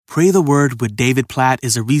Pray the Word with David Platt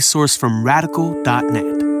is a resource from radical.net.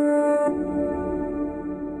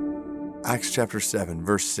 Acts chapter 7,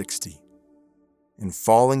 verse 60. And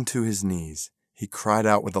falling to his knees, he cried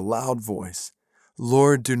out with a loud voice,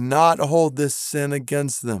 "Lord, do not hold this sin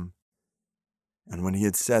against them." And when he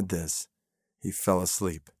had said this, he fell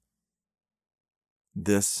asleep.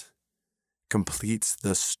 This completes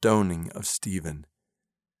the stoning of Stephen,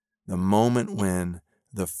 the moment when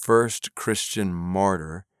the first Christian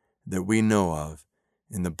martyr that we know of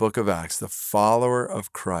in the book of Acts, the follower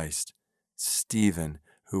of Christ, Stephen,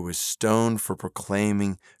 who was stoned for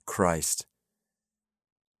proclaiming Christ.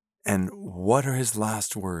 And what are his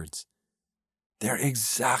last words? They're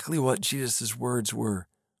exactly what Jesus' words were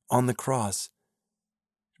on the cross.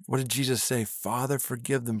 What did Jesus say? "Father,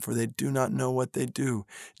 forgive them, for they do not know what they do."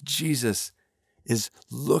 Jesus is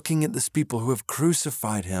looking at these people who have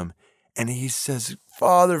crucified him, and he says,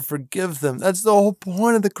 "Father, forgive them." That's the whole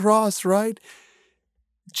point of the cross, right?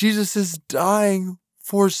 Jesus is dying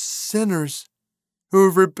for sinners who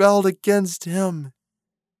have rebelled against him,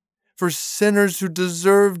 for sinners who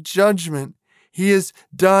deserve judgment. He is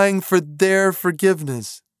dying for their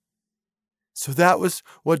forgiveness. So that was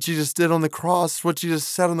what Jesus did on the cross, what Jesus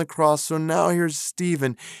said on the cross. So now here's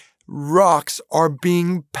Stephen. Rocks are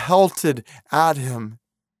being pelted at him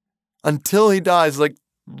until he dies, like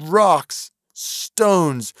rocks,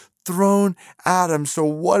 stones thrown at him. So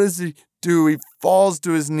what does he do? He falls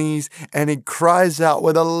to his knees and he cries out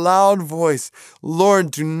with a loud voice,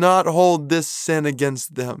 "Lord, do not hold this sin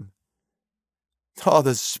against them." Oh,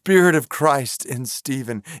 the Spirit of Christ in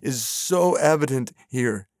Stephen is so evident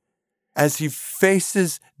here. As he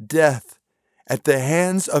faces death at the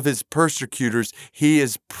hands of his persecutors, he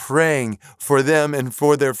is praying for them and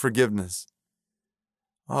for their forgiveness.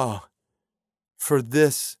 Oh, for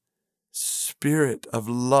this spirit of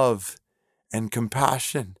love and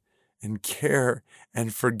compassion and care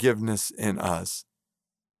and forgiveness in us.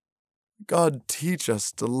 God, teach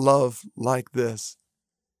us to love like this.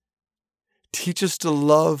 Teach us to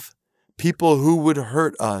love people who would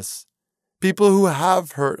hurt us, people who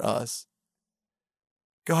have hurt us.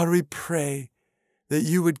 God, we pray that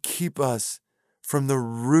you would keep us from the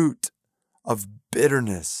root of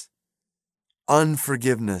bitterness,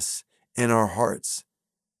 unforgiveness in our hearts.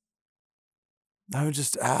 I would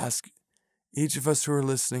just ask each of us who are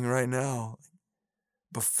listening right now,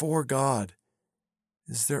 before God,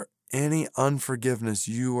 is there any unforgiveness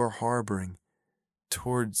you are harboring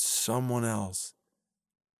towards someone else?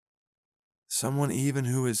 Someone even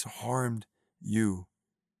who has harmed you?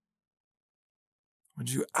 Would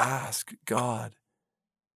you ask God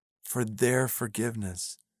for their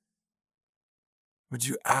forgiveness? Would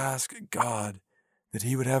you ask God that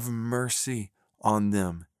he would have mercy on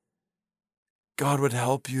them? God would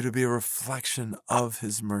help you to be a reflection of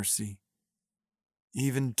his mercy,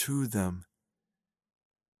 even to them.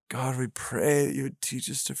 God, we pray that you would teach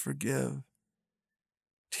us to forgive.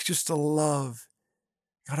 Teach us to love.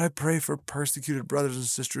 God, I pray for persecuted brothers and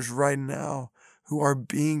sisters right now who are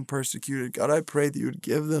being persecuted. God, I pray that you would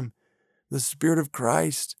give them the Spirit of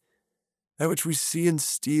Christ, that which we see in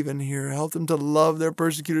Stephen here. Help them to love their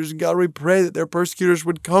persecutors. And God, we pray that their persecutors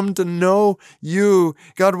would come to know you.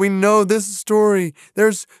 God, we know this story.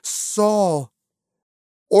 There's Saul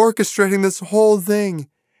orchestrating this whole thing.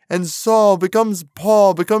 And Saul becomes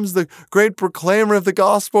Paul, becomes the great proclaimer of the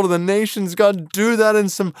gospel to the nations. God, do that in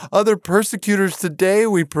some other persecutors today,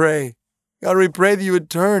 we pray. God, we pray that you would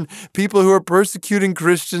turn people who are persecuting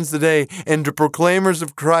Christians today into proclaimers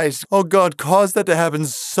of Christ. Oh God, cause that to happen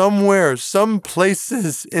somewhere, some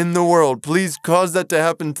places in the world. Please cause that to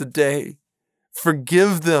happen today.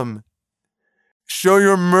 Forgive them. Show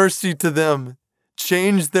your mercy to them.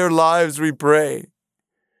 Change their lives, we pray.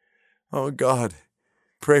 Oh God,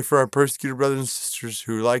 pray for our persecuted brothers and sisters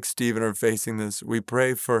who, like Stephen, are facing this. We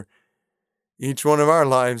pray for each one of our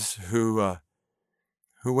lives who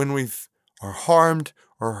when we are harmed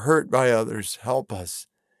or hurt by others, help us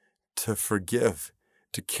to forgive,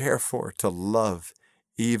 to care for, to love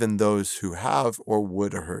even those who have or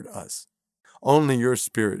would hurt us. Only your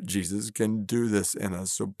Spirit, Jesus, can do this in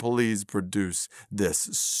us. So please produce this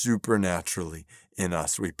supernaturally in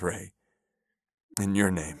us, we pray. In your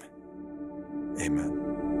name, amen.